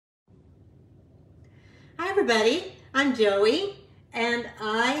everybody, I'm Joey and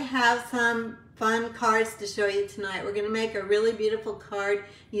I have some fun cards to show you tonight. We're going to make a really beautiful card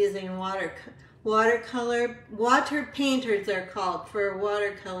using watercolor, water painters they're called for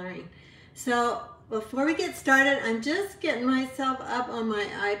watercoloring. So before we get started, I'm just getting myself up on my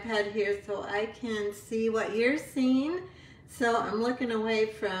iPad here so I can see what you're seeing. So I'm looking away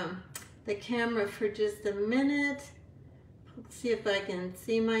from the camera for just a minute. Let's see if I can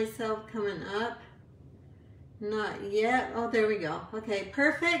see myself coming up. Not yet. Oh, there we go. Okay,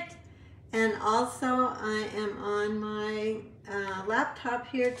 perfect. And also I am on my laptop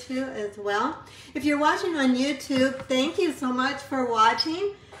here too as well. If you're watching on YouTube, thank you so much for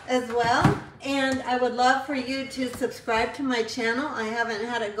watching as well. And I would love for you to subscribe to my channel. I haven't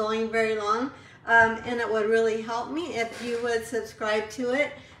had it going very long. And it would really help me if you would subscribe to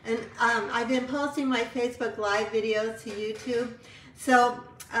it. And I've been posting my Facebook Live videos to YouTube. So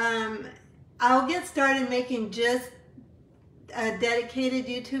I'll get started making just dedicated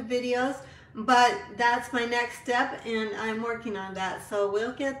YouTube videos, but that's my next step and I'm working on that, so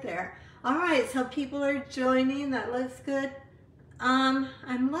we'll get there. All right, so people are joining, that looks good. I'm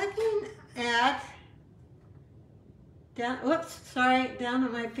looking at, down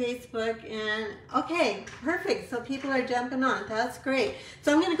at my Facebook, and okay, perfect, so people are jumping on, that's great.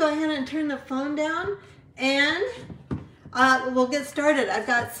 So I'm gonna go ahead and turn the phone down and we'll get started. I've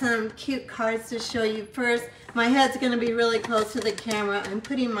got some cute cards to show you first. My head's going to be really close to the camera. I'm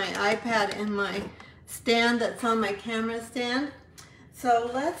putting my iPad in my stand that's on my camera stand. So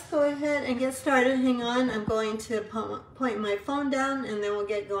let's go ahead and get started. Hang on, I'm going to point my phone down and then we'll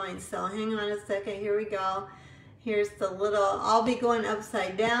get going. So hang on a second, here we go. Here's the little, I'll be going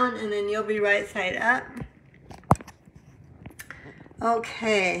upside down and then you'll be right side up.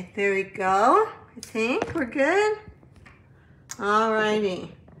 Okay, there we go. I think we're good. Alrighty,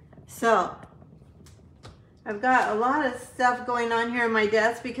 so I've got a lot of stuff going on here on my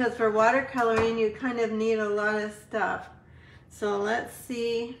desk because for watercoloring you kind of need a lot of stuff. So let's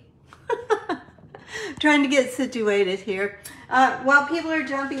see, trying to get situated here. While people are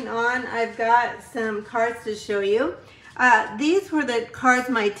jumping on, I've got some cards to show you. These were the cards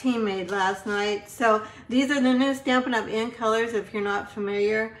my team made last night. So these are the new Stampin' Up! In colors if you're not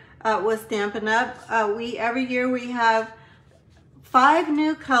familiar with Stampin' Up! Every year we have 5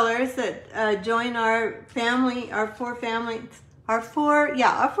 new colors that join our family, our four families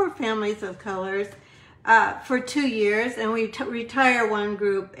of colors for 2 years, and we retire one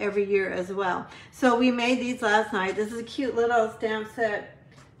group every year as well. So we made these last night. This is a cute little stamp set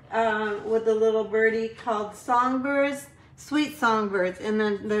with a little birdie called Songbirds, Sweet Songbirds, and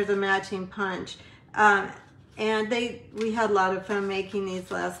then there's a matching punch. And we had a lot of fun making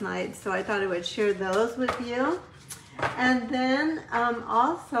these last night, so I thought I would share those with you. And then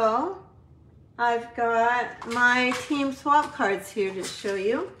also I've got my team swap cards here to show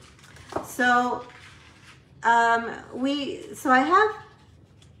you. So I have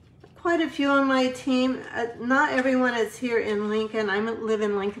quite a few on my team. Not everyone is here in Lincoln. I live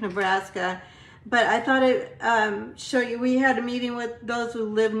in Lincoln, Nebraska, but I thought I'd show you. We had a meeting with those who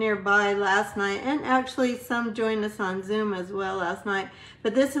live nearby last night, and actually some joined us on Zoom as well last night.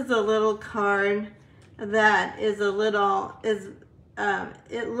 But this is a little card that is a little,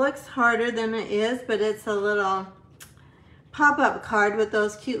 it looks harder than it is, but it's a little pop-up card with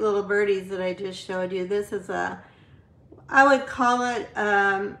those cute little birdies that I just showed you. This is I would call it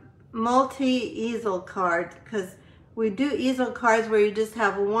multi-easel card, because we do easel cards where you just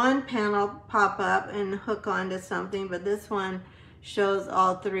have one panel pop up and hook onto something, but this one shows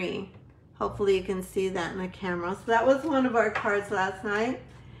all 3. Hopefully you can see that in the camera. So that was one of our cards last night.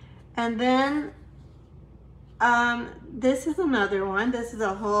 And then this is another one. This is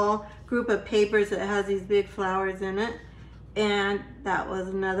a whole group of papers that has these big flowers in it. And that was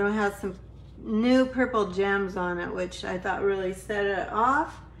another one. It has some new purple gems on it, which I thought really set it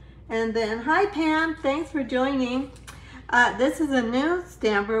off. And then, hi Pam, thanks for joining. This is a new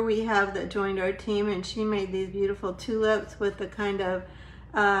stamper we have that joined our team, and she made these beautiful tulips with the kind of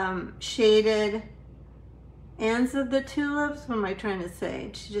shaded ends of the tulips. What am I trying to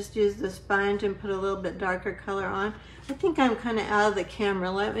say? She just used the sponge and put a little bit darker color on. I think I'm kind of out of the camera.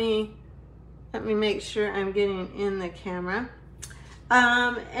 Let me make sure I'm getting in the camera.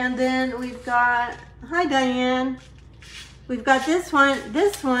 And then we've got, hi Diane. We've got this one.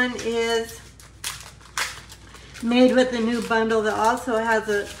 This one is made with the new bundle that also has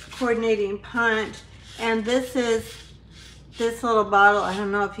a coordinating punch. And this is this little bottle. I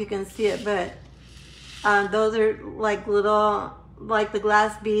don't know if you can see it, but those are like little, like the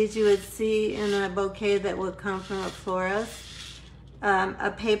glass beads you would see in a bouquet that would come from a florist.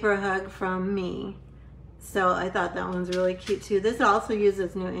 A paper hug from me. So I thought that one's really cute too. This also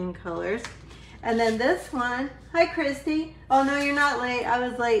uses new ink colors. And then this one, hi Christy. Oh no, you're not late. I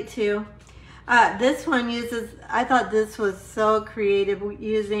was late too. This one uses, I thought this was so creative,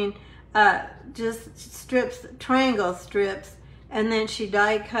 using just strips, triangle strips, and then she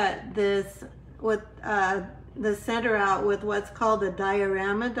die cut this with the center out with what's called the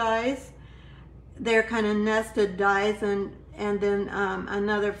diorama dies. They're kind of nested dies, and then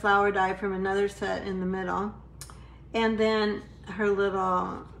another flower die from another set in the middle. And then her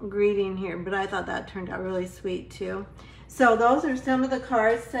little greeting here, but I thought that turned out really sweet too. So those are some of the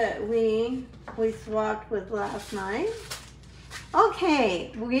cards that we swapped with last night.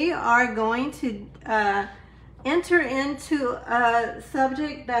 Okay, we are going to enter into a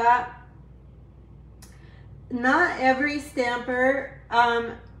subject that not every stamper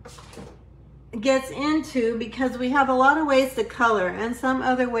gets into, because we have a lot of ways to color, and some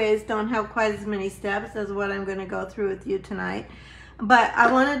other ways don't have quite as many steps as what I'm going to go through with you tonight. But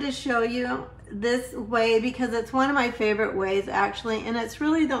I wanted to show you this way because it's one of my favorite ways actually, and it's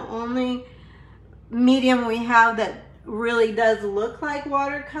really the only medium we have that really does look like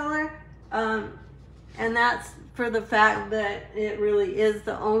watercolor, and that's for the fact that it really is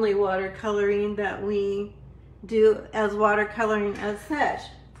the only watercoloring that we do as watercoloring as such.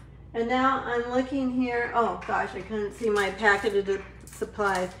 And now I'm looking here, oh gosh, I couldn't see my packet of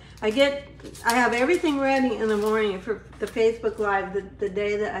supplies. I have everything ready in the morning for the Facebook Live the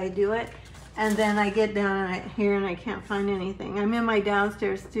day that I do it, and then I get down here and I can't find anything. I'm in my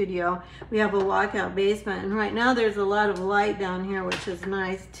downstairs studio. We have a walkout basement, and right now there's a lot of light down here, which is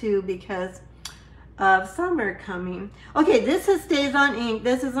nice too because of summer coming. Okay, this is Stays on ink.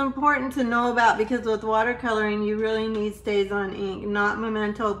 This is important to know about because with watercoloring you really need Stays on ink, not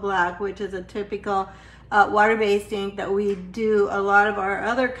Memento Black, which is a typical water-based ink that we do a lot of our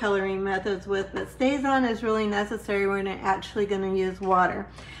other coloring methods with, but Stays on is really necessary when we're actually going to use water.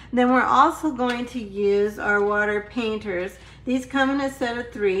 Then we're also going to use our water painters. These come in a set of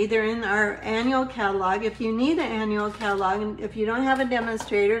 3. They're in our annual catalog. If you need an annual catalog, and if you don't have a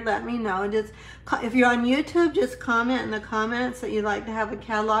demonstrator, let me know. Just if you're on YouTube, just comment in the comments that you'd like to have a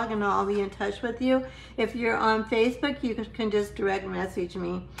catalog, and I'll be in touch with you. If you're on Facebook, you can just direct message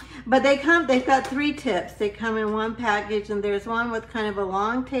me. But they've got 3 tips. They come in one package, and there's one with kind of a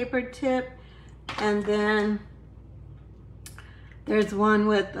long tapered tip, and then there's one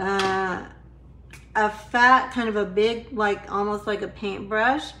with a fat, kind of a big, like almost like a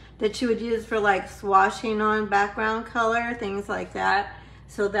paintbrush that you would use for like swashing on background color, things like that.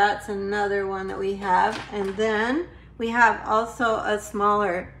 So that's another one that we have. And then we have also a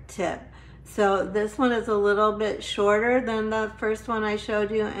smaller tip. So this one is a little bit shorter than the first one I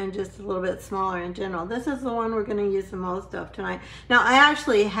showed you, and just a little bit smaller in general. This is the one we're going to use the most of tonight. Now I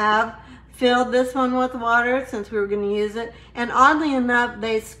actually have filled this one with water since we were going to use it, and oddly enough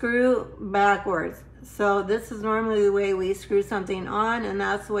they screw backwards. So this is normally the way we screw something on, and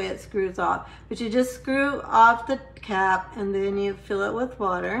that's the way it screws off. But you just screw off the cap and then you fill it with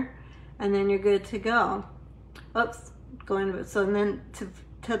water, and then you're good to go. Oops, so then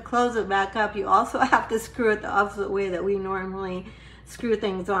to close it back up, you also have to screw it the opposite way that we normally screw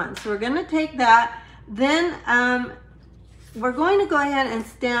things on. So we're going to take that, then we're going to go ahead and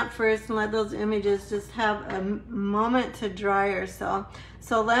stamp first and let those images just have a moment to dry or so.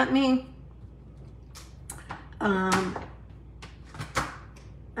 So let me, hi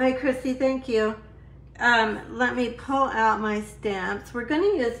Christy, thank you. Let me pull out my stamps. We're going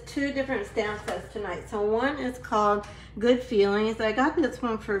to use 2 different stamp sets tonight. So one is called Good Feelings. I got this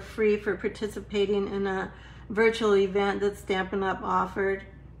one for free for participating in a virtual event that Stampin' Up! Offered.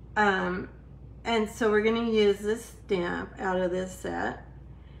 And so we're going to use this stamp out of this set.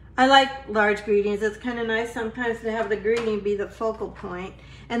 I like large greetings. It's kind of nice sometimes to have the greeting be the focal point.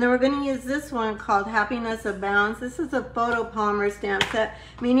 And then we're going to use this one called Happiness Abounds. This is a photopolymer stamp set,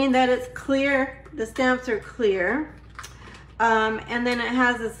 meaning that it's clear. The stamps are clear. And then it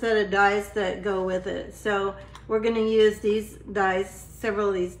has a set of dies that go with it. So we're going to use these dies, several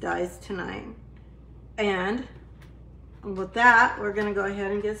of these dies tonight. And with that, we're going to go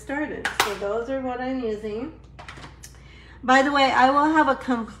ahead and get started. So those are what I'm using. By the way, I will have a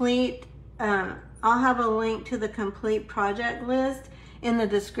complete, I'll have a link to the complete project list in the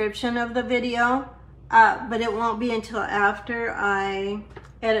description of the video, but it won't be until after I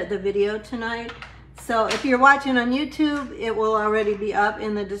edit the video tonight. So if you're watching on YouTube, it will already be up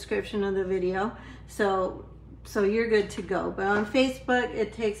in the description of the video. So you're good to go. But on Facebook,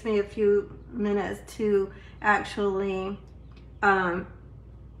 it takes me a few minutes to actually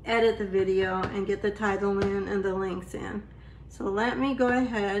edit the video and get the title in and the links in. So let me go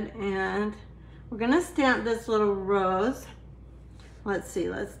ahead and we're gonna stamp this little rose. Let's see,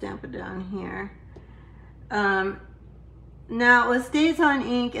 let's stamp it down here. Now with Stays On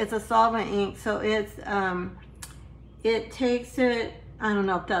ink, it's a solvent ink, so it's it takes it, I don't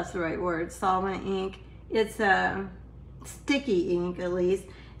know if that's the right word, solvent ink. It's a sticky ink at least.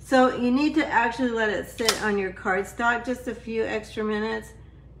 So you need to actually let it sit on your cardstock just a few extra minutes.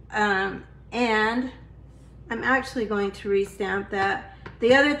 And I'm actually going to restamp that.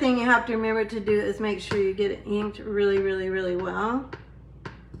 The other thing you have to remember to do is make sure you get it inked really, really, really well.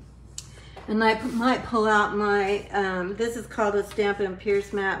 And I might pull out my, this is called a Stampin'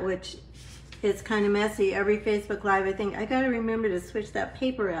 Pierce mat, which is kind of messy. Every Facebook Live, I think, I gotta remember to switch that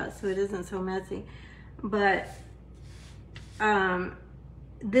paper out so it isn't so messy. But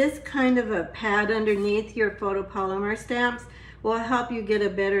this kind of a pad underneath your photopolymer stamps will help you get a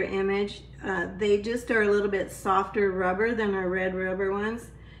better image. They just are a little bit softer rubber than our red rubber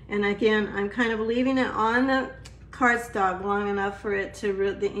ones. And again, I'm kind of leaving it on the cardstock long enough for it to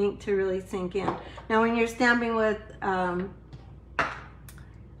the ink to really sink in. Now when you're stamping with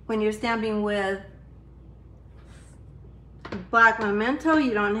black memento,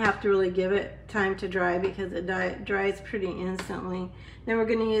 you don't have to really give it time to dry because it dries pretty instantly. Then we're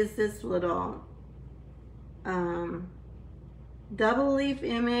going to use this little double leaf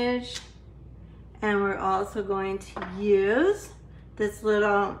image, and we're also going to use this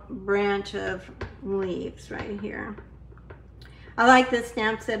little branch of leaves right here. I like this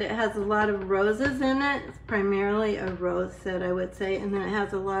stamp set. It has a lot of roses in it. It's primarily a rose set, I would say, and then it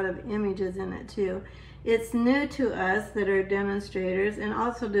has a lot of images in it too. It's new to us that are demonstrators, and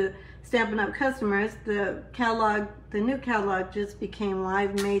also to Stampin' Up! Customers. The catalog, the new catalog just became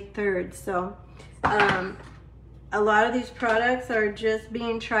live May 3rd, so a lot of these products are just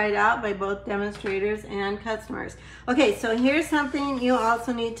being tried out by both demonstrators and customers. Okay, so here's something you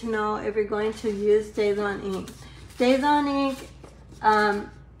also need to know if you're going to use Stays On ink. Stays On ink,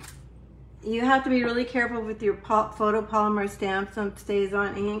 you have to be really careful with your photopolymer stamps on Stays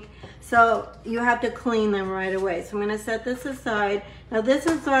On ink. So you have to clean them right away. So I'm going to set this aside. Now this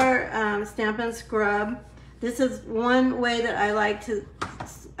is our Stampin' Scrub. This is one way that I like to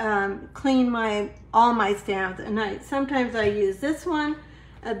clean all my stamps, and sometimes I use this one.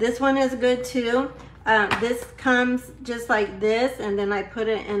 This one is good too. This comes just like this, and then I put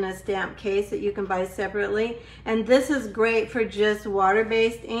it in a stamp case that you can buy separately. And this is great for just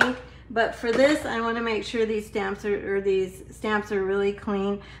water-based ink. But for this, I want to make sure these stamps are really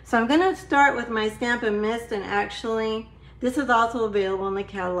clean. So I'm going to start with my Stampin' Mist, and actually, this is also available in the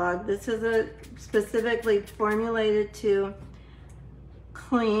catalog. This is specifically formulated to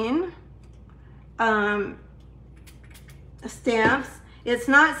clean stamps. It's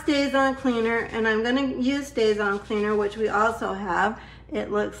not Stays On Cleaner, and I'm going to use Stays On Cleaner, which we also have. It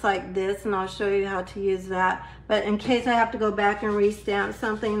looks like this, and I'll show you how to use that. But in case I have to go back and restamp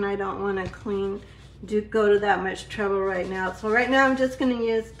something and I don't want to go to that much trouble right now. So right now I'm just going to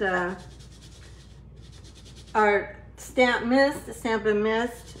use our Stampin'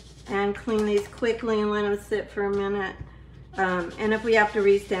 Mist, and clean these quickly and let them sit for a minute. And if we have to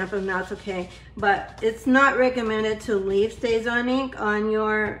restamp them, that's okay. But it's not recommended to leave Stays On ink on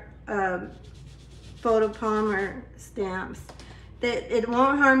your photopolymer stamps. It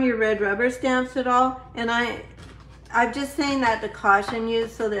won't harm your red rubber stamps at all. And I'm just saying that to caution you,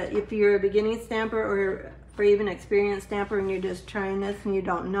 so that if you're a beginning stamper or even experienced stamper and you're just trying this and you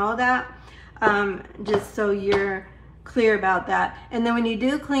don't know that, just so you're clear about that. And then when you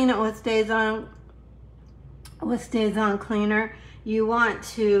do clean it with Stays On Cleaner, you want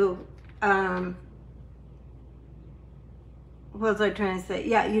to, what was I trying to say?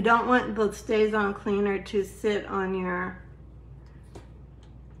 Yeah, you don't want the Stays On Cleaner to sit on your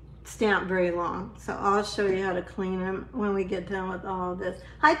stamp very long. So I'll show you how to clean them when we get done with all of this.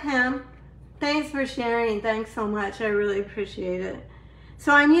 Hi Pam, thanks for sharing. Thanks so much, I really appreciate it.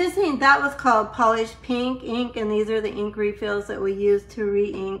 So I'm using, that was called Polished Pink ink, and these are the ink refills that we use to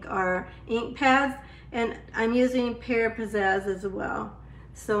re-ink our ink pads. And I'm using Pear Pizzazz as well.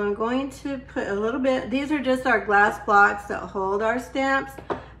 So I'm going to put a little bit, these are just our glass blocks that hold our stamps.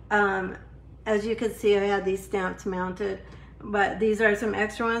 As you can see, I had these stamps mounted, but these are some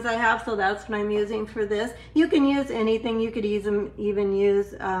extra ones I have, so that's what I'm using for this. You can use anything. You could even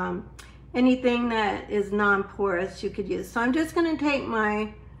use anything that is non-porous you could use. So I'm just going to take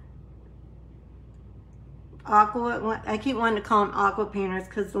my aqua, I keep wanting to call them aqua painters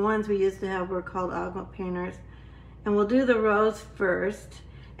because the ones we used to have were called aqua painters. And we'll do the rose first.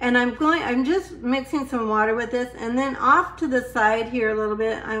 And I'm just mixing some water with this, and then off to the side here a little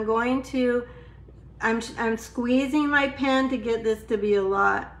bit, I'm squeezing my pen to get this to be a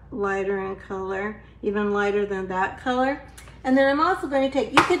lot lighter in color, even lighter than that color. And then I'm also going to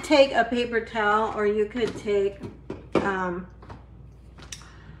take, you could take a paper towel, or you could take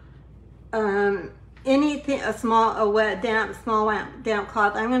anything, a wet, damp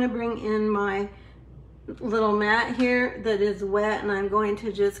cloth. I'm going to bring in my little mat here that is wet, and I'm going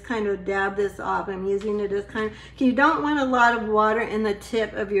to just kind of dab this off. I'm using it as kind of, you don't want a lot of water in the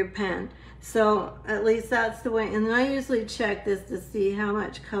tip of your pen. So at least that's the way, and then I usually check this to see how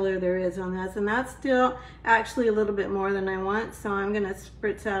much color there is on this, and that's still actually a little bit more than I want, so I'm going to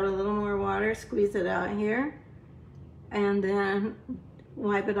spritz out a little more water, squeeze it out here, and then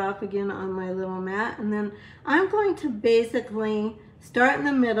wipe it off again on my little mat. And then I'm going to basically start in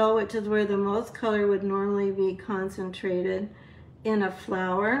the middle, which is where the most color would normally be concentrated in a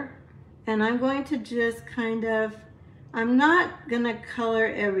flower, and I'm going to just kind of, I'm not gonna color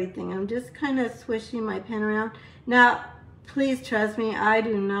everything. I'm just kind of swishing my pen around. Now, please trust me, I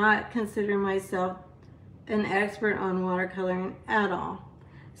do not consider myself an expert on watercoloring at all.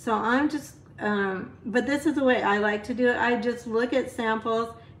 So I'm just, but this is the way I like to do it. I just look at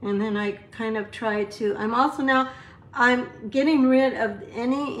samples, and then I kind of try to, I'm getting rid of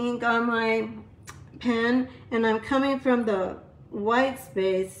any ink on my pen, and I'm coming from the white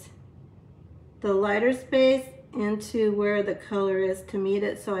space, the lighter space, into where the color is to meet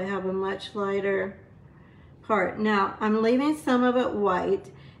it, so I have a much lighter part. Now, I'm leaving some of it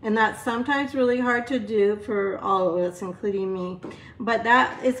white, and that's sometimes really hard to do for all of us, including me, but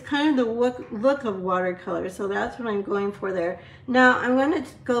that is kind of the look of watercolor, so that's what I'm going for there. Now, I'm going to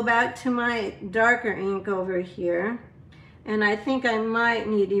go back to my darker ink over here, and I think I might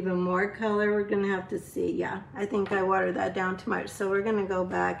need even more color. We're going to have to see. Yeah, I think I watered that down too much, so we're going to go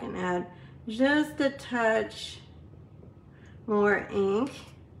back and add just a touch more ink,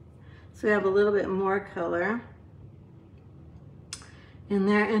 so we have a little bit more color in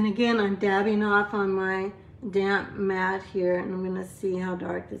there. And again, I'm dabbing off on my damp mat here, and I'm going to see how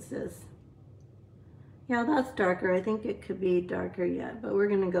dark this is. Yeah, that's darker. I think it could be darker yet, but we're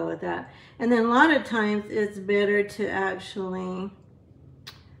going to go with that. And then a lot of times it's better to actually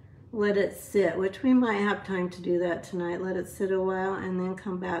let it sit, which we might have time to do that tonight. Let it sit a while and then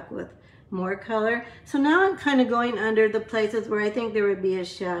come back with more color. So now I'm kind of going under the places where I think there would be a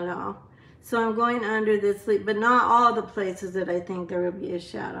shadow. So I'm going under this leaf, but not all the places that I think there would be a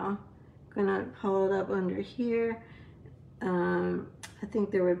shadow. I'm gonna pull it up under here. I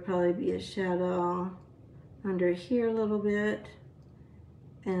think there would probably be a shadow under here a little bit,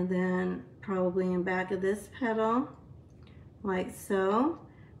 and then probably in back of this petal, like so.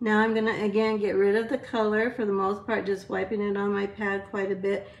 Now I'm gonna again get rid of the color for the most part, just wiping it on my pad quite a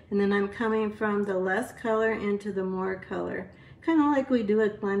bit, and then I'm coming from the less color into the more color. Kind of like we do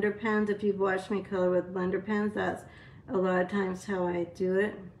with blender pens. If you've watched me color with blender pens, that's a lot of times how I do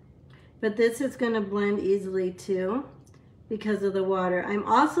it. But this is gonna blend easily too because of the water. I'm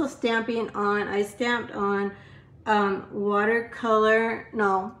also stamping on, I stamped on watercolor,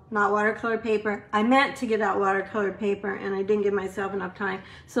 no, not watercolor paper. I meant to get out watercolor paper, and I didn't give myself enough time.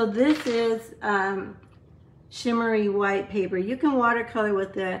 So this is shimmery white paper. You can watercolor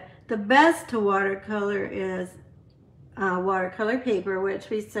with it. The best to watercolor is watercolor paper, which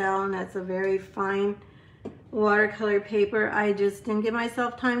we sell, and that's a very fine watercolor paper. I just didn't give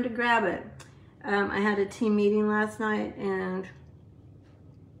myself time to grab it. I had a team meeting last night, and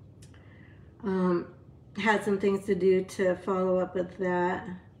had some things to do to follow up with that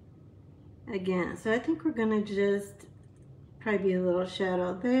again. So I think we're gonna just probably be a little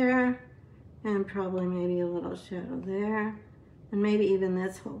shadow there, and probably maybe a little shadow there, and maybe even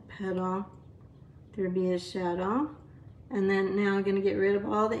this whole petal there'd be a shadow. And then now I'm gonna get rid of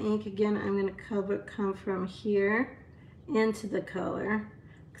all the ink again. I'm gonna come from here into the color,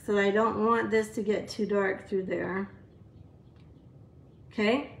 so I don't want this to get too dark through there.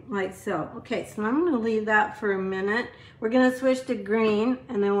 Okay, like so. Okay, so I'm gonna leave that for a minute. We're gonna switch to green,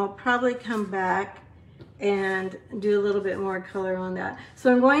 and then we'll probably come back and do a little bit more color on that. So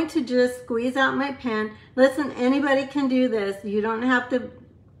I'm going to just squeeze out my pen. Listen, anybody can do this. You don't have to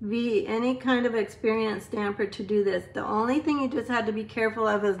be any kind of experienced stamper to do this. The only thing you just have to be careful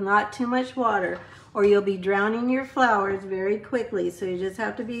of is not too much water, or you'll be drowning your flowers very quickly. So you just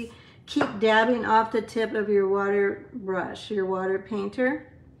have to keep dabbing off the tip of your water brush, your water painter.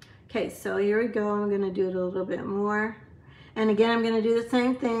 Okay, so here we go. I'm gonna do it a little bit more. And again, I'm gonna do the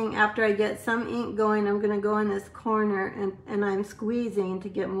same thing. After I get some ink going, I'm gonna go in this corner, and I'm squeezing to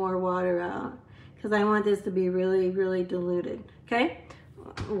get more water out, because I want this to be really, really diluted. Okay,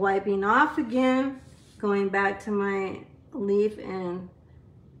 wiping off again, going back to my leaf, and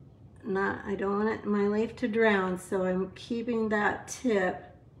I don't want my leaf to drown, so I'm keeping that tip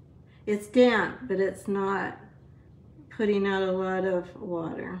It's damp, but it's not putting out a lot of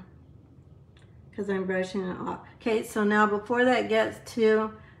water because I'm brushing it off. Okay, so now before that gets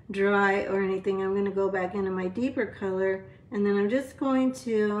too dry or anything, I'm going to go back into my deeper color, and then I'm just going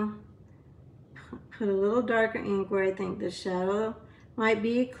to put a little darker ink where I think the shadow might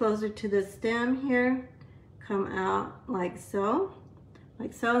be, closer to the stem here. Come out like so.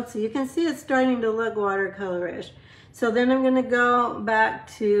 Like so. So you can see it's starting to look watercolorish. So then I'm going to go back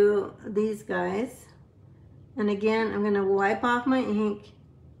to these guys. And again, I'm going to wipe off my ink,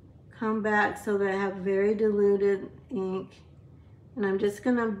 come back so that I have very diluted ink. And I'm just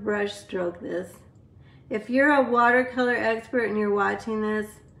going to brush stroke this. If you're a watercolor expert and you're watching this,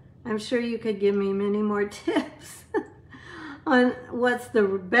 I'm sure you could give me many more tips on what's the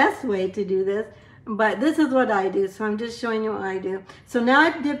best way to do this. But this is what I do, so I'm just showing you what I do. So now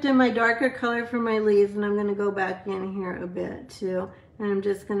I've dipped in my darker color for my leaves, and I'm going to go back in here a bit too. And I'm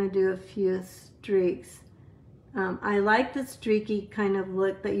just going to do a few streaks. I like the streaky kind of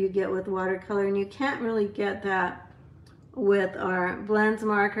look that you get with watercolor, and you can't really get that with our blends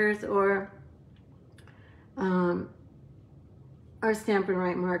markers or Stampin'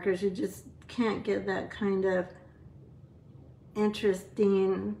 Write markers. You just can't get that kind of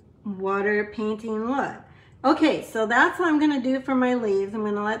interesting water painting look. Okay, so that's what I'm going to do for my leaves. I'm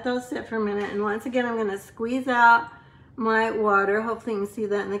going to let those sit for a minute, and once again I'm going to squeeze out my water, hopefully you can see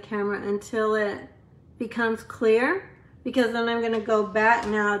that in the camera, until it becomes clear, because then I'm going to go back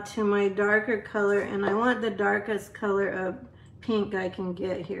now to my darker color, and I want the darkest color of pink I can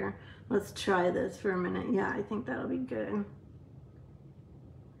get here. Let's try this for a minute. Yeah, I think that'll be good.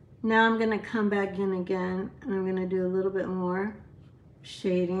 Now I'm going to come back in again, and I'm going to do a little bit more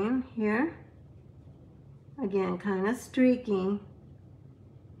shading here. Again, kind of streaky.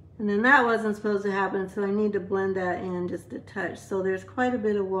 And then that wasn't supposed to happen, so I need to blend that in just a touch. So there's quite a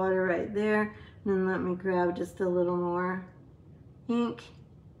bit of water right there. And then let me grab just a little more ink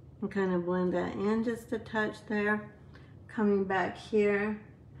and kind of blend that in just a touch there. Coming back here.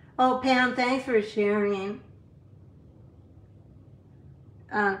 Oh, Pam, thanks for sharing.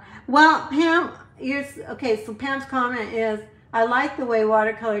 Well, Pam, okay, so Pam's comment is, I like the way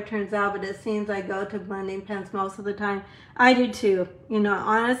watercolor turns out, but it seems I go to blending pens most of the time. I do too. You know,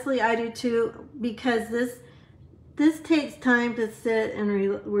 honestly, I do too, because this takes time to sit and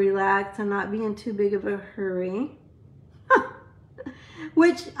relax and not be in too big of a hurry.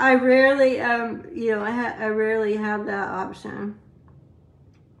 Which I rarely, you know, I rarely have that option.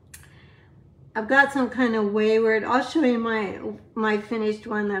 I've got some kind of wayward, I'll show you my finished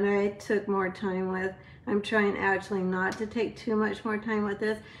one that I took more time with. I'm trying actually not to take too much more time with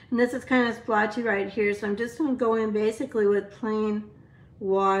this. And this is kind of splotchy right here, so I'm just going to go in basically with plain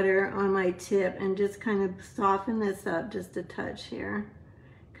water on my tip and just kind of soften this up just a touch here,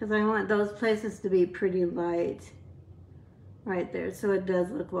 because I want those places to be pretty light right there, so it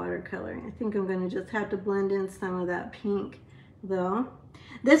does look watercolory. I think I'm going to just have to blend in some of that pink though.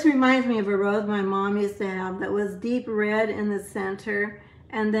 This reminds me of a rose my mom used to have that was deep red in the center,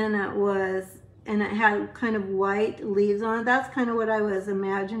 and then it had kind of white leaves on it. That's kind of what I was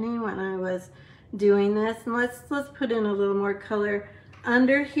imagining when I was doing this. And let's put in a little more color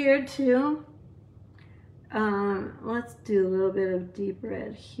under here too. Let's do a little bit of deep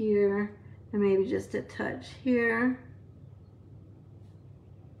red here, and maybe just a touch here,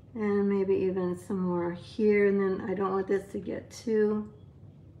 and maybe even some more here. And then I don't want this to get too,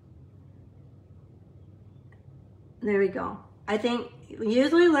 there we go. I think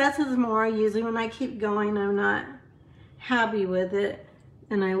usually less is more. Usually when I keep going, I'm not happy with it,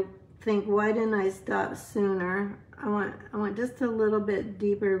 and I think, why didn't I stop sooner? I want just a little bit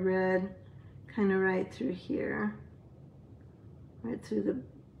deeper red, kind of right through here, right through the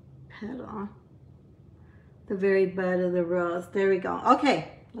petal, the very bud of the rose. There we go.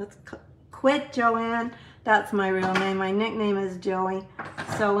 Okay, let's quit Joanne. That's my real name. My nickname is Joey.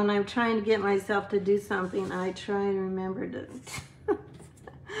 So when I'm trying to get myself to do something, I try and remember to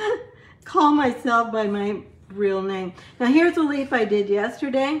call myself by my real name. Now here's a leaf I did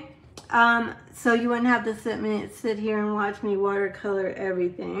yesterday. So you wouldn't have to sit here and watch me watercolor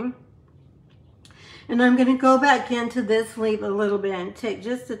everything. And I'm going to go back into this leaf a little bit and take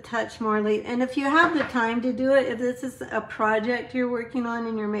just a touch more leaf. And if you have the time to do it, if this is a project you're working on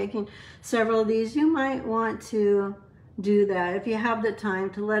and you're making several of these, you might want to do that if you have the time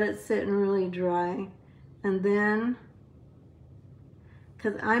to let it sit and really dry. And then,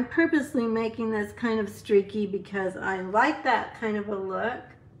 because I'm purposely making this kind of streaky because I like that kind of a look.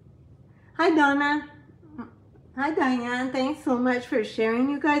 Hi Donna. Hi Diane. Thanks so much for sharing.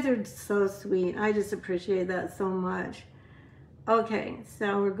 You guys are so sweet. I just appreciate that so much. Okay,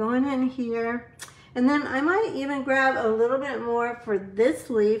 so we're going in here. And then I might even grab a little bit more for this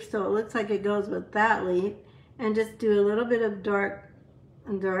leaf so it looks like it goes with that leaf. And just do a little bit of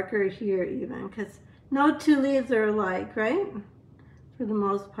darker here even, because no two leaves are alike, right? For the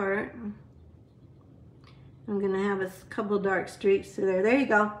most part. I'm going to have a couple dark streaks through there. There you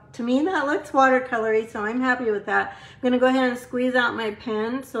go. To me that looks watercolory, so I'm happy with that. I'm going to go ahead and squeeze out my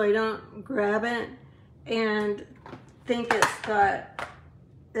pen so I don't grab it and think it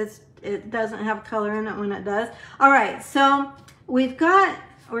doesn't have color in it when it does. All right, so we're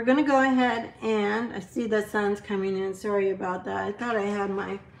going to go ahead and I see the sun's coming in. Sorry about that. I thought I had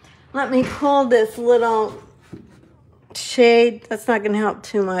let me pull this little shade. That's not going to help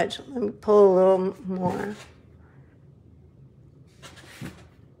too much. Let me pull a little more.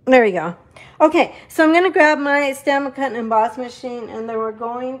 There we go. Okay, so I'm going to grab my Stamp Cut and Emboss machine, and then we're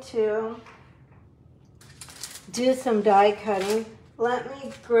going to do some die cutting. Let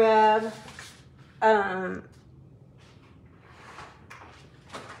me grab the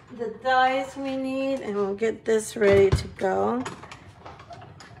dies we need, and we'll get this ready to go.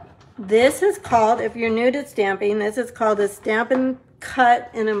 This is called, if you're new to stamping, this is called a Stamp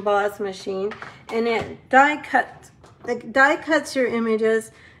Cut and Emboss machine, and it die cuts your images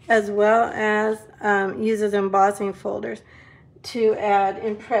as well as uses embossing folders to add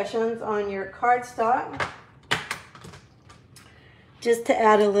impressions on your cardstock, just to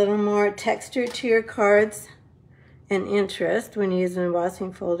add a little more texture to your cards and interest when you use an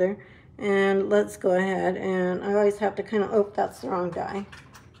embossing folder. And let's go ahead, and I always have to kind of, oh, that's the wrong die.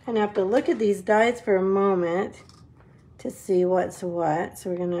 Kind of have to look at these dies for a moment to see what's what.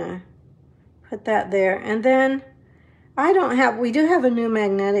 So we're gonna put that there. And then we do have a new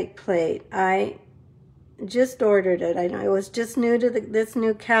magnetic plate. I just ordered it. I know it was just new to this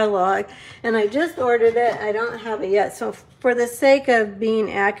new catalog, and I just ordered it. I don't have it yet. So for the sake of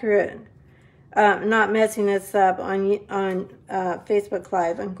being accurate, not messing this up on Facebook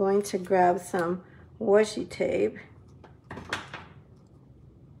Live, I'm going to grab some washi tape.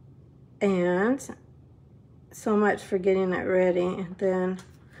 And so much for getting it ready, and then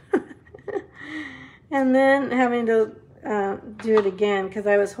and then having to do it again because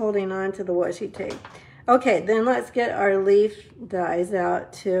I was holding on to the washi tape. Okay, then let's get our leaf dies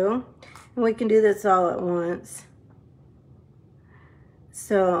out too, and we can do this all at once.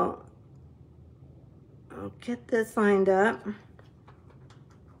 So I'll get this lined up.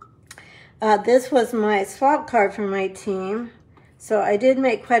 This was my swap card for my team. So I did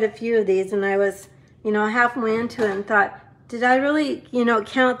make quite a few of these, and I was, halfway into it and thought, did I really,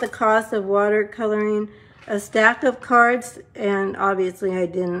 count the cost of watercoloring a stack of cards? And obviously I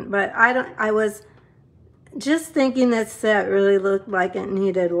didn't, but I was just thinking this set really looked like it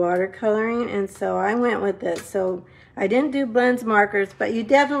needed watercoloring, and so I went with it. So I didn't do blends markers, but you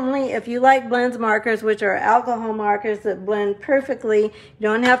definitely, if you like blends markers, which are alcohol markers that blend perfectly, you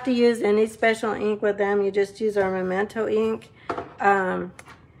don't have to use any special ink with them. You just use our Memento ink.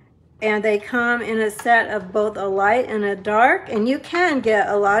 And they come in a set of both a light and a dark, and you can get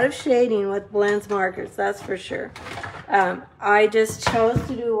a lot of shading with blends markers, that's for sure. I just chose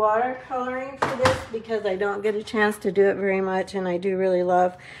to do watercoloring for this because I don't get a chance to do it very much, and I do really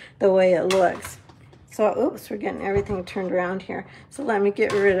love the way it looks. So, oops, we're getting everything turned around here. So let me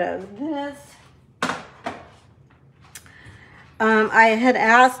get rid of this. I had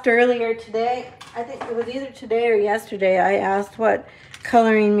asked earlier today, I think it was either today or yesterday, I asked what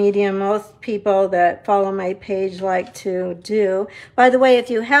coloring medium most people that follow my page like to do. By the way, if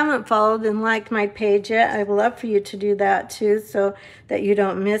you haven't followed and liked my page yet, I would love for you to do that too so that you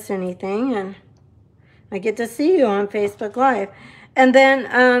don't miss anything, and I get to see you on Facebook Live. And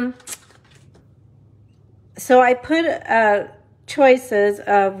then, so I put choices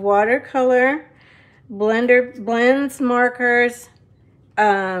of watercolor, blends markers,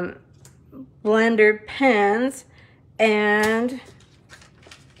 blender pens, and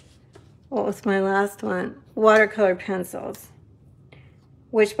what was my last one? Watercolor pencils,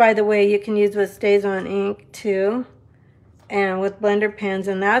 which, by the way, you can use with StazOn ink too, and with blender pens,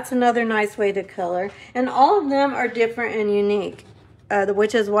 and that's another nice way to color. And all of them are different and unique,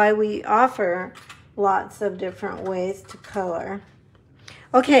 which is why we offer lots of different ways to color.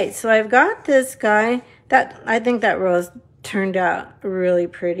 Okay, so I've got this guy. I think that rose turned out really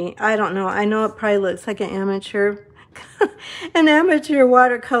pretty. I don't know. I know it probably looks like an amateur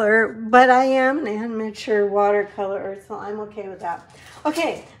watercolor, but I am an amateur watercolorer, so I'm okay with that.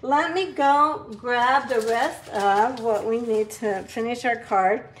 Okay, let me go grab the rest of what we need to finish our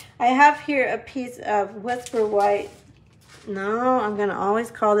card. I have here a piece of Whisper White. No, I'm going to always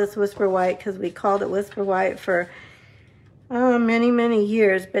call this Whisper White because we called it Whisper White for many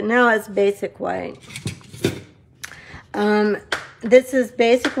years, but now it's basic white. This is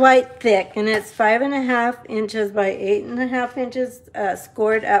basic white thick, and it's 5.5 inches by 8.5 inches,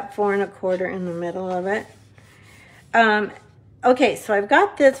 scored up 4 1/4 in the middle of it. Okay, so I've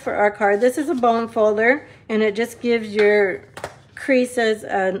got this for our card. This is a bone folder, and it just gives your creases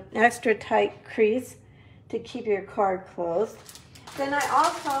an extra tight crease to keep your card closed. Then I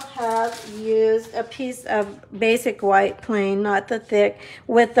also have used a piece of basic white plain, not the thick,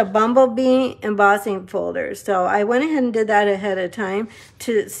 with the bumblebee embossing folder. So I went ahead and did that ahead of time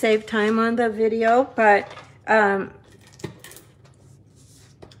to save time on the video, but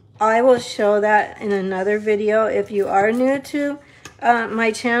I will show that in another video. If you are new to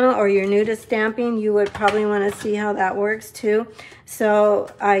my channel or you're new to stamping, you would probably want to see how that works too. So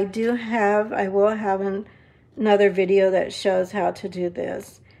I will have another video that shows how to do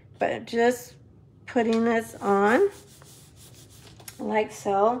this, but just putting this on like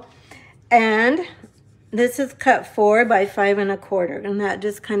so. And this is cut 4 by 5 1/4, and that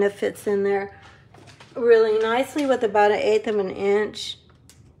just kind of fits in there really nicely with about 1/8 of an inch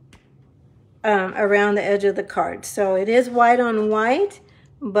around the edge of the card. So it is white on white,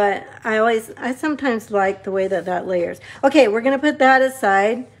 but I sometimes like the way that layers. Okay, we're gonna put that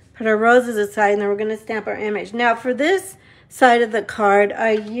aside, put our roses aside, and then we're going to stamp our image. Now for this side of the card,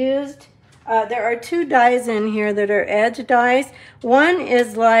 I used, there are 2 dies in here that are edge dies. One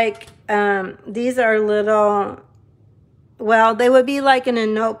is like, these are little, well, they would be like in a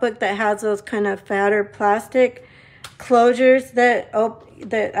notebook that has those kind of fatter plastic closures that,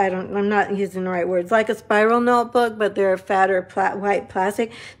 I'm not using the right words, like a spiral notebook, but they're fatter white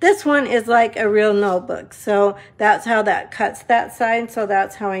plastic. This one is like a real notebook, so that's how that cuts that side, so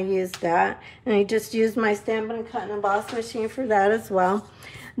that's how I used that. And I just used my Stampin' and Cut and Emboss machine for that as well.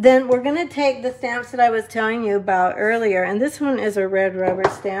 Then we're going to take the stamps that I was telling you about earlier, and this one is a red rubber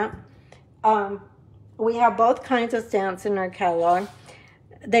stamp. We have both kinds of stamps in our catalog.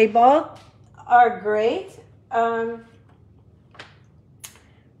 They both are great.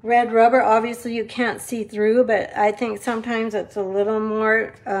 Red rubber, obviously you can't see through, but I think sometimes it's a little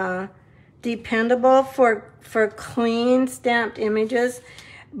more dependable for clean stamped images.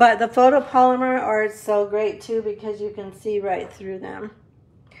 But the photopolymer are so great too because you can see right through them.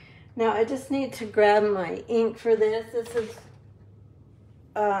 Now I just need to grab my ink for this. This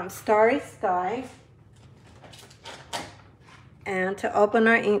is Starry Sky. And to open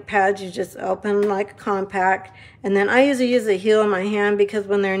our ink pads, you just open like a compact. And then I usually use the heel of my hand because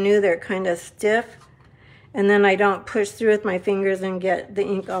when they're new, they're kind of stiff. And then I don't push through with my fingers and get the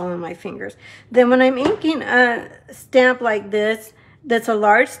ink all on my fingers. Then when I'm inking a stamp like this, that's a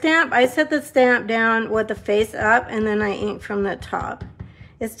large stamp, I set the stamp down with the face up and then I ink from the top.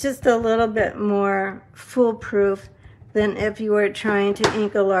 It's just a little bit more foolproof than if you were trying to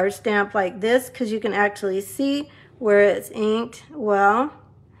ink a large stamp like this, because you can actually see where it's inked well,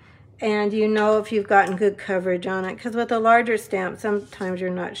 and you know if you've gotten good coverage on it, because with a larger stamp sometimes you're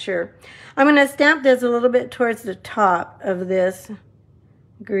not sure. I'm going to stamp this a little bit towards the top of this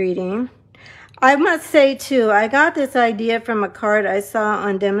greeting. I must say too, I got this idea from a card I saw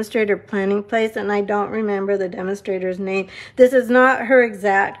on Demonstrator Planning Place, and I don't remember the demonstrator's name. This is not her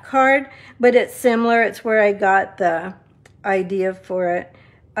exact card, but it's similar. It's where I got the idea for it.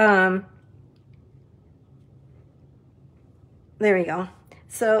 There we go.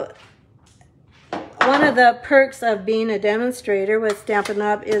 So one of the perks of being a demonstrator with Stampin'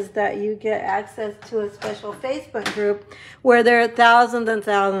 Up! Is that you get access to a special Facebook group where there are thousands and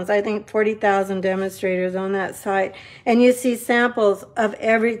thousands, I think 40,000 demonstrators on that site. And you see samples of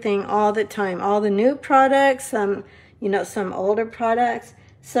everything all the time. All the new products, some older products.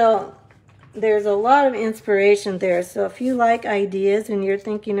 So there's a lot of inspiration there. So if you like ideas and you're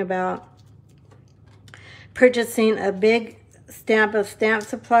thinking about purchasing a big stamp of stamp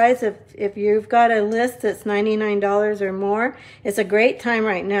supplies, if you've got a list that's $99 or more, it's a great time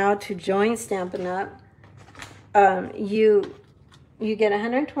right now to join Stampin' Up. You get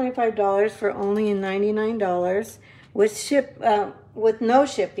 $125 for only $99 with no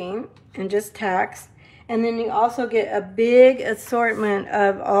shipping and just tax. And then you also get a big assortment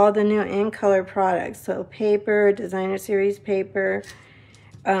of all the new in color products, so paper, designer series paper,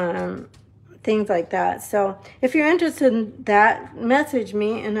 things like that. So if you're interested in that, message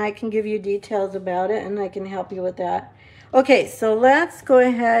me and I can give you details about it and I can help you with that. Okay, so let's go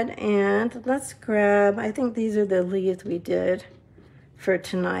ahead and let's grab, I think these are the leaves we did for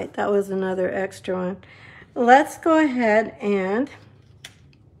tonight. That was another extra one. Let's go ahead and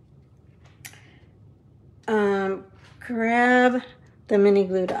grab the mini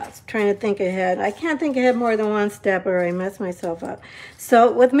glue dots. Trying to think ahead. I can't think ahead more than one step or I mess myself up. So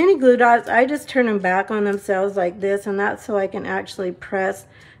with mini glue dots, I just turn them back on themselves like this, and that's so I can actually press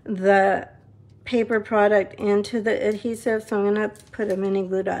the paper product into the adhesive. So I'm going to put a mini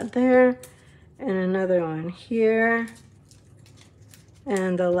glue dot there and another one here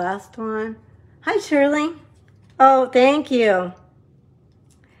and the last one. Hi Shirley. Oh, thank you.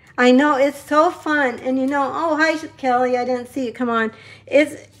 I know, it's so fun. And you know, oh, hi Kelly, I didn't see you, come on.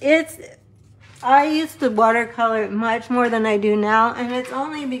 I used to watercolor much more than I do now, and it's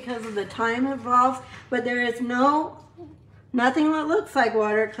only because of the time involved, but there is nothing that looks like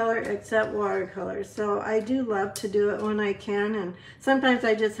watercolor except watercolor. So I do love to do it when I can, and sometimes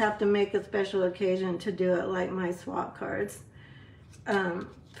I just have to make a special occasion to do it, like my swap cards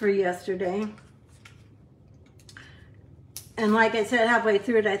for yesterday. And like I said, halfway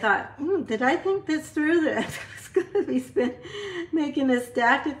through it, I thought, did I think this through, that I was going to be making a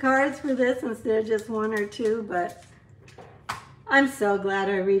stack of cards for this instead of just one or two? But I'm so glad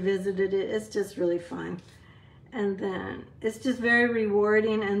I revisited it. It's just really fun. And then it's just very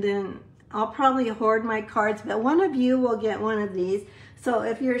rewarding. And then I'll probably hoard my cards, but one of you will get one of these. So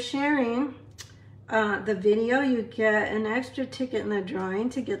if you're sharing the video, you get an extra ticket in the drawing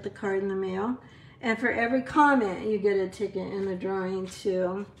to get the card in the mail. And for every comment, you get a ticket in the drawing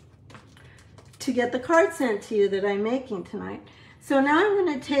to get the card sent to you that I'm making tonight. So now I'm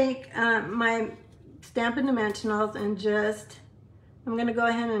going to take my Stampin' Dimensionals and I'm going to go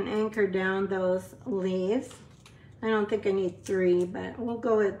ahead and anchor down those leaves. I don't think I need 3, but we'll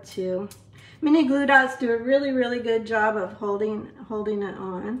go with 2. Mini glue dots do a really, really good job of holding it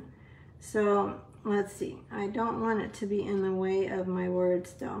on. So let's see. I don't want it to be in the way of my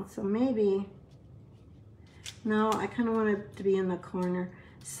words though. So maybe... No, I kind of want it to be in the corner.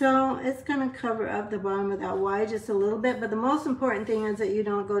 So it's going to cover up the bottom of that Y just a little bit. But the most important thing is that you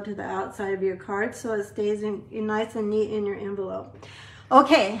don't go to the outside of your card, so it stays nice and neat in your envelope.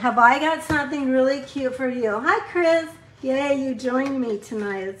 Okay, have I got something really cute for you? Hi, Chris. Yay, you joined me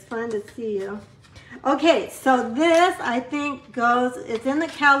tonight. It's fun to see you. Okay, so this I think goes, it's in the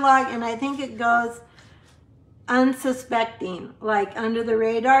catalog, and I think it goes unsuspecting, like under the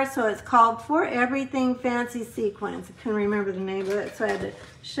radar. So it's called For Everything Fancy Sequins. I couldn't remember the name of it, so I had to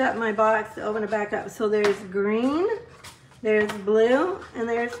shut my box to open it back up. So there's green, there's blue, and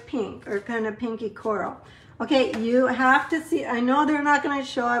there's pink, or kind of pinky coral. Okay, you have to see, I know they're not going to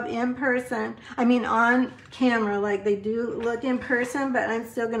show up in person, I mean on camera like they do look in person, but I'm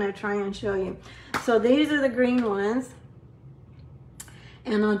still going to try and show you. So these are the green ones.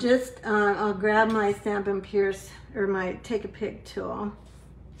 And I'll just, I'll grab my Stampin' Pierce, or my Take a Pick tool,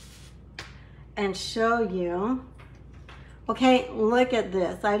 and show you. Okay, look at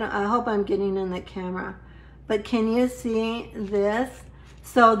this. I hope I'm getting in the camera. But can you see this?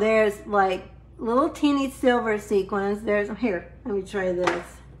 So there's like little teeny silver sequins. There's, here, let me try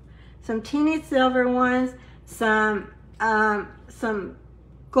this. Some teeny silver ones, some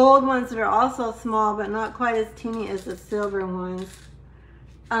gold ones that are also small, but not quite as teeny as the silver ones.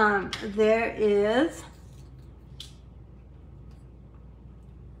 There is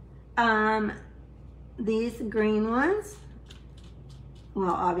these green ones.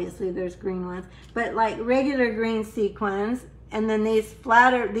 Well, obviously there's green ones, but like regular green sequins, and then these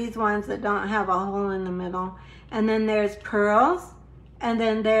flatter, these ones that don't have a hole in the middle, and then there's pearls, and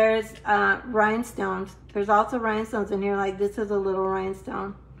then there's rhinestones. There's also rhinestones in here, like this is a little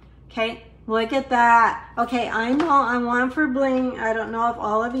rhinestone. Okay. Look at that. Okay, I know I'm one for bling. I don't know if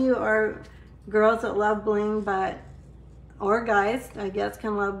all of you are girls that love bling, but, or guys, I guess,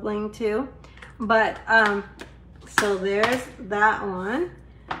 can love bling too. But, so there's that one.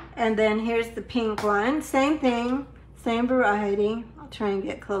 And then here's the pink one. Same thing, same variety. I'll try and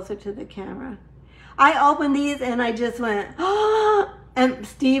get closer to the camera. I opened these and I just went, oh! And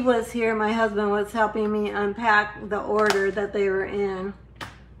Steve was here, my husband was helping me unpack the order that they were in.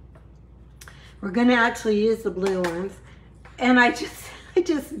 We're gonna actually use the blue ones. And I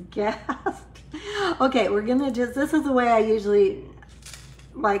just gasped. Okay, we're gonna just, this is the way I usually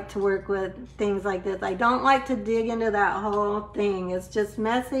like to work with things like this. I don't like to dig into that whole thing. It's just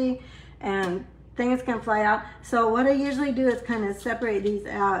messy and things can fly out. So what I usually do is kind of separate these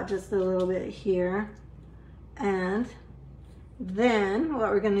out just a little bit here. And then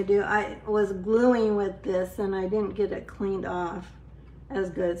what we're gonna do, I was gluing with this and I didn't get it cleaned off as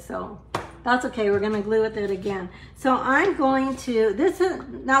good, so that's okay, we're gonna glue with it again. So I'm going to,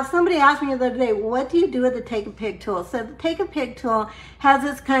 now somebody asked me the other day, what do you do with the Take a Pick tool? So the Take a Pick tool has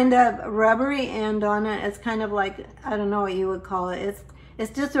this kind of rubbery end on it. It's kind of like, I don't know what you would call it.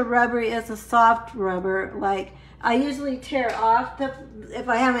 It's just a rubbery, it's a soft rubber. Like, I usually tear off if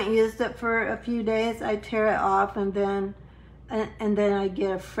I haven't used it for a few days, I tear it off and then I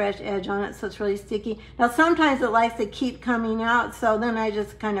get a fresh edge on it, so it's really sticky. Now sometimes it likes to keep coming out, so then I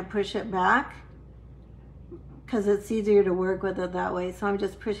just kind of push it back because it's easier to work with it that way. So I'm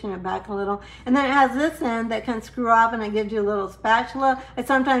just pushing it back a little. And then it has this end that can screw off and it gives you a little spatula. I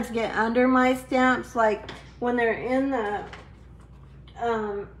sometimes get under my stamps, like when they're in the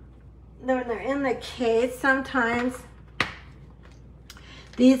case, sometimes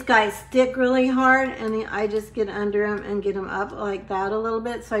these guys stick really hard, and I just get under them and get them up like that a little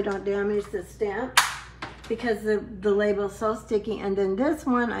bit so I don't damage the stamp, because the label is so sticky. And then this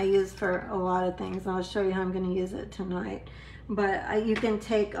one I use for a lot of things. I'll show you how I'm going to use it tonight. But you can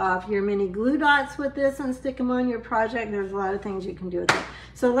take off your mini glue dots with this and stick them on your project. There's a lot of things you can do with it.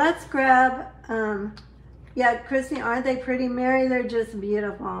 So let's grab, yeah, Christy, aren't they pretty? Mary, they're just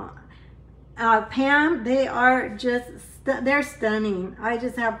beautiful. Pam, they are just, they're stunning. I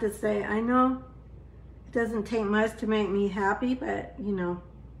just have to say, I know it doesn't take much to make me happy, but you know,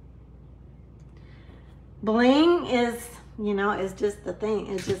 bling is, you know, is just the thing.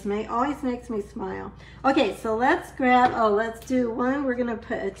 It just always makes me smile. Okay, so let's grab, let's do one. We're gonna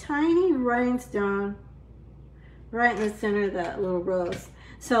put a tiny rhinestone right in the center of that little rose.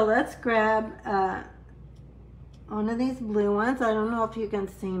 So let's grab one of these blue ones. I don't know if you can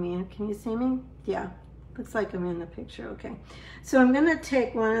see me. Can you see me? Yeah, looks like I'm in the picture. Okay, so I'm gonna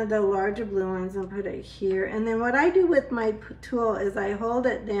take one of the larger blue ones and put it here. And then what I do with my tool is I hold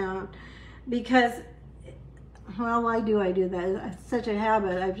it down, because, well, why do I do that? It's such a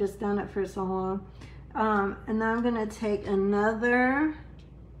habit. I've just done it for so long. And then I'm gonna take another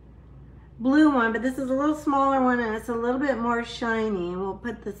blue one, but this is a little smaller one and it's a little bit more shiny. And we'll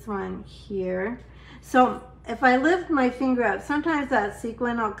put this one here. So if I lift my finger up, sometimes that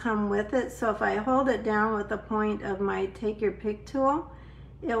sequin will come with it. So if I hold it down with the point of my take your pick tool,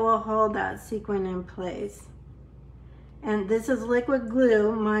 it will hold that sequin in place. And this is liquid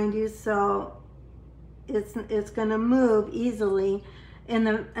glue, mind you, so it's going to move easily in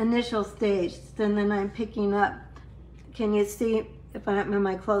the initial stage. And then I'm picking up, can you see, am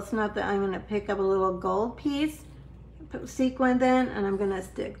I close enough that I'm going to pick up a little gold piece, sequin then, and I'm going to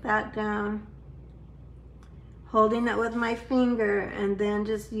stick that down, holding it with my finger, and then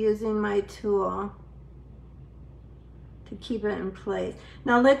just using my tool to keep it in place.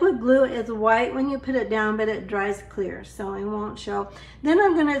 Now liquid glue is white when you put it down, but it dries clear, so it won't show. Then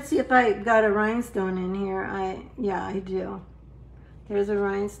I'm gonna see if I got a rhinestone in here. Yeah, I do. There's a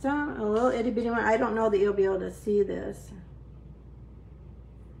rhinestone, a little itty bitty one. I don't know that you'll be able to see this.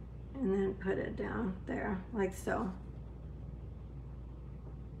 And then put it down there, like so.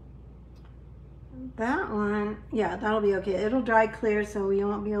 That one, yeah, that'll be okay. It'll dry clear, so you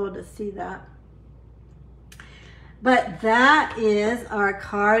won't be able to see that. But that is our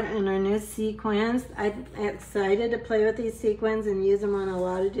card and our new sequins. I'm excited to play with these sequins and use them on a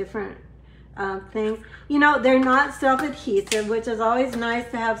lot of different things. You know, they're not self-adhesive, which is always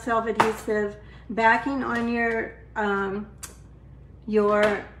nice to have self-adhesive backing on your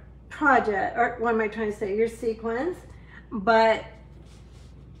project, or what am I trying to say, your sequins. But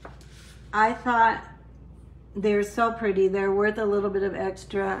I thought they're so pretty. They're worth a little bit of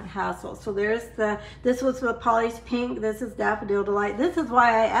extra hassle. So there's this was the polished pink. This is Daffodil Delight. This is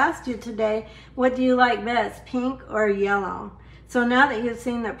why I asked you today, what do you like best, pink or yellow? So now that you've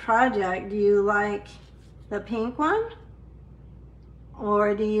seen the project, do you like the pink one?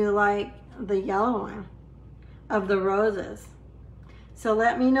 Or do you like the yellow one of the roses? So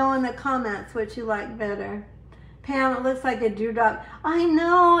let me know in the comments what you like better. Pam, it looks like a dewdrop. I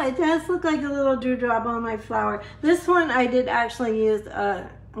know, it does look like a little dewdrop on my flower. This one I did actually use a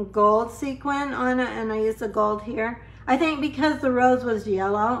gold sequin on it, and I used the gold here. I think because the rose was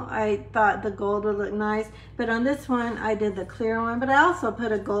yellow, I thought the gold would look nice. But on this one, I did the clear one. But I also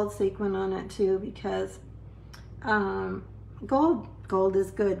put a gold sequin on it too, because gold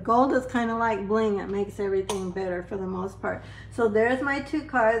is good. Gold is kind of like bling. It makes everything better for the most part. So there's my two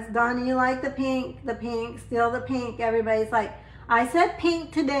cards. Donna, you like the pink, still the pink. Everybody's like, I said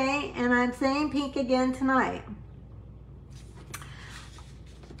pink today, and I'm saying pink again tonight.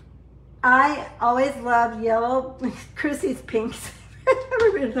 I always love yellow. Chrissy's pink.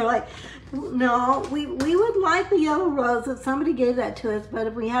 Everybody's like, no, we would like the yellow rose if somebody gave that to us, but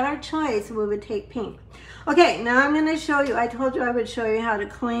if we had our choice, we would take pink. Okay, now I'm going to show you, I told you I would show you how to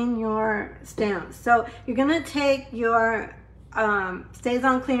clean your stamps. So you're going to take your Stays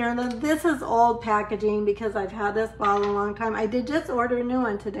On Cleaner. This is old packaging because I've had this bottle a long time. I did just order a new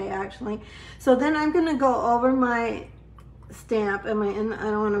one today, actually. So then I'm going to go over my stamp, and I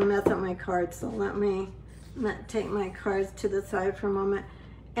don't want to mess up my cards, so let me take my cards to the side for a moment.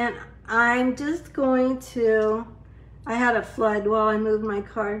 And I'm just going to, I had a flood while I moved my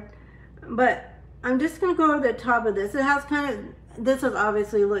card, but I'm just going to go over the top of this. It has kind of, this is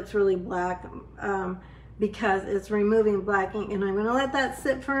obviously looks really black because it's removing black ink, and I'm going to let that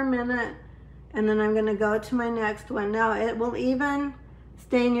sit for a minute, and then I'm going to go to my next one. Now it will even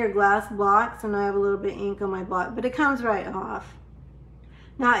stain your glass blocks, and I have a little bit of ink on my block, but it comes right off.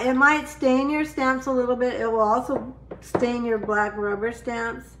 Now it might stain your stamps a little bit. It will also stain your black rubber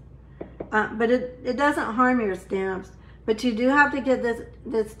stamps, but it doesn't harm your stamps. But you do have to get this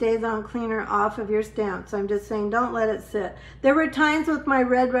StazOn cleaner off of your stamps. So I'm just saying, don't let it sit. There were times with my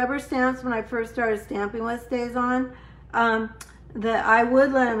red rubber stamps when I first started stamping with StazOn that I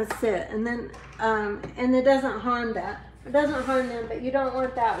would let them sit, and then and it doesn't harm that. It doesn't harm them, but you don't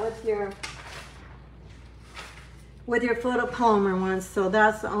want that with your photopolymer ones. So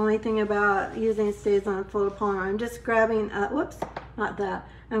that's the only thing about using StazOn photopolymer. I'm just grabbing, whoops, not that.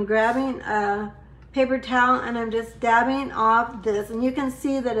 I'm grabbing a paper towel, and I'm just dabbing off this, and you can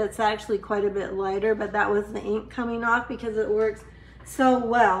see that it's actually quite a bit lighter, but that was the ink coming off because it works so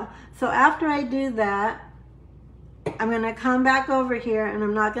well. So after I do that, I'm going to come back over here, and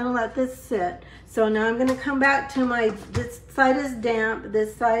I'm not going to let this sit. So now I'm going to come back to my, this side is damp,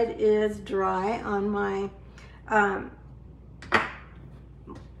 this side is dry on my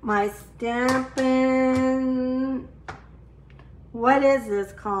my Stampin', what is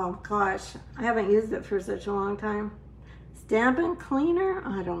this called? Gosh, I haven't used it for such a long time. Stampin' cleaner?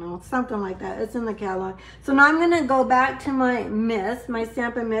 I don't know, something like that. It's in the catalog. So now I'm going to go back to my mist, my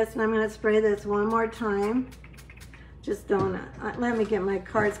Stampin' mist, and I'm going to spray this one more time. Just don't, let me get my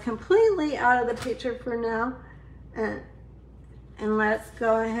cards completely out of the picture for now. And let's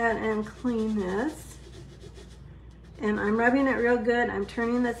go ahead and clean this. And I'm rubbing it real good. I'm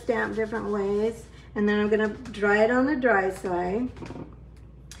turning the stamp different ways. And then I'm going to dry it on the dry side.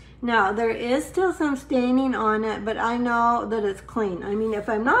 Now, there is still some staining on it, but I know that it's clean. I mean, if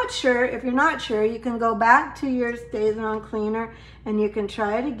you're not sure, you can go back to your StazOn cleaner and you can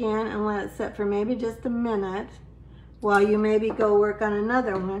try it again and let it sit for maybe just a minute while you maybe go work on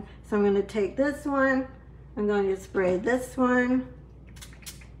another one. So I'm going to take this one. I'm going to spray this one.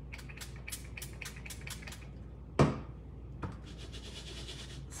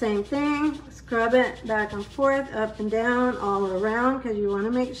 Same thing. Scrub it back and forth, up and down, all around, because you want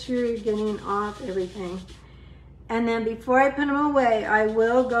to make sure you're getting off everything. And then before I put them away, I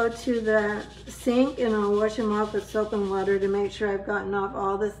will go to the sink and I'll wash them off with soap and water to make sure I've gotten off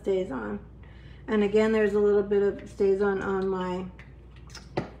all the StazOn. And again, there's a little bit of StazOn on my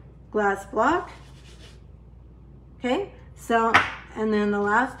glass block. Okay, so, and then the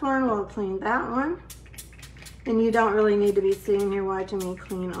last one, we'll clean that one. And you don't really need to be sitting here watching me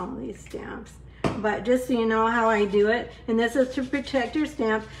clean all these stamps. But just so you know how I do it, and this is to protect your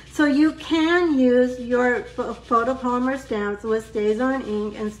stamps. So you can use your photopolymer stamps with StazOn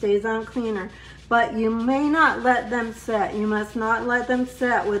ink and StazOn cleaner, but you may not let them set. You must not let them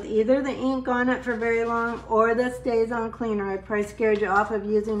set with either the ink on it for very long or the StazOn cleaner. I probably scared you off of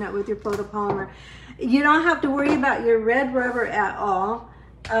using it with your photopolymer. You don't have to worry about your red rubber at all,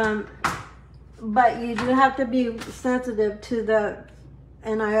 but you do have to be sensitive to the,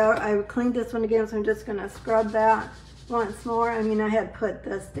 and I cleaned this one again, so I'm just going to scrub that once more. I mean, I had put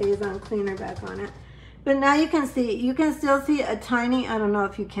the StazOn cleaner back on it. But now you can see, you can still see a tiny, I don't know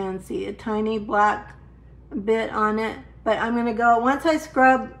if you can see, a tiny black bit on it. But I'm going to go, once I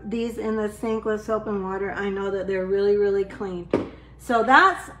scrub these in the sink with soap and water, I know that they're really, really clean. So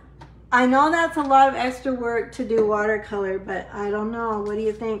that's, I know that's a lot of extra work to do watercolor, but I don't know. What do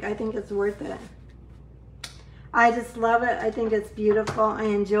you think? I think it's worth it. I just love it. I think it's beautiful. I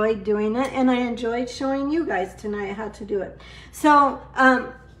enjoyed doing it, and I enjoyed showing you guys tonight how to do it. So,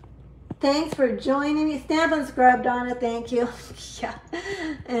 thanks for joining me. Stampin' Scrub, Donna, thank you. Yeah,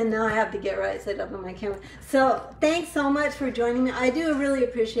 and now I have to get right side up on my camera. So, thanks so much for joining me. I do really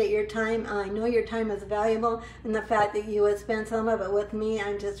appreciate your time. I know your time is valuable, and the fact that you would spend some of it with me,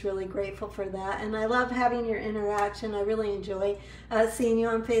 I'm just really grateful for that. And I love having your interaction. I really enjoy seeing you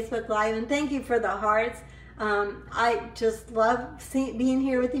on Facebook Live, and thank you for the hearts. I just love being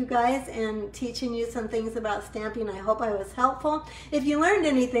here with you guys and teaching you some things about stamping. I hope I was helpful. If you learned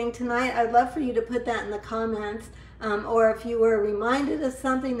anything tonight, I'd love for you to put that in the comments. Or if you were reminded of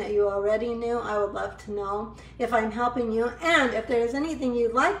something that you already knew, I would love to know if I'm helping you. And if there's anything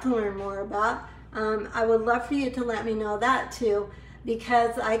you'd like to learn more about, I would love for you to let me know that too.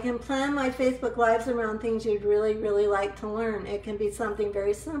 because I can plan my Facebook Lives around things you'd really, really like to learn. It can be something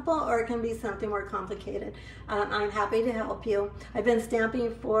very simple or it can be something more complicated. I'm happy to help you. I've been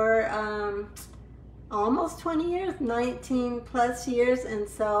stamping for almost 20 years, 19 plus years, and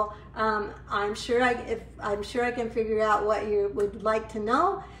so I'm sure I can figure out what you would like to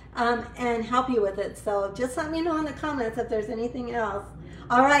know and help you with it. So just let me know in the comments if there's anything else.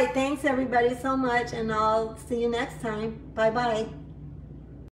 All right, thanks everybody so much, and I'll see you next time. Bye-bye.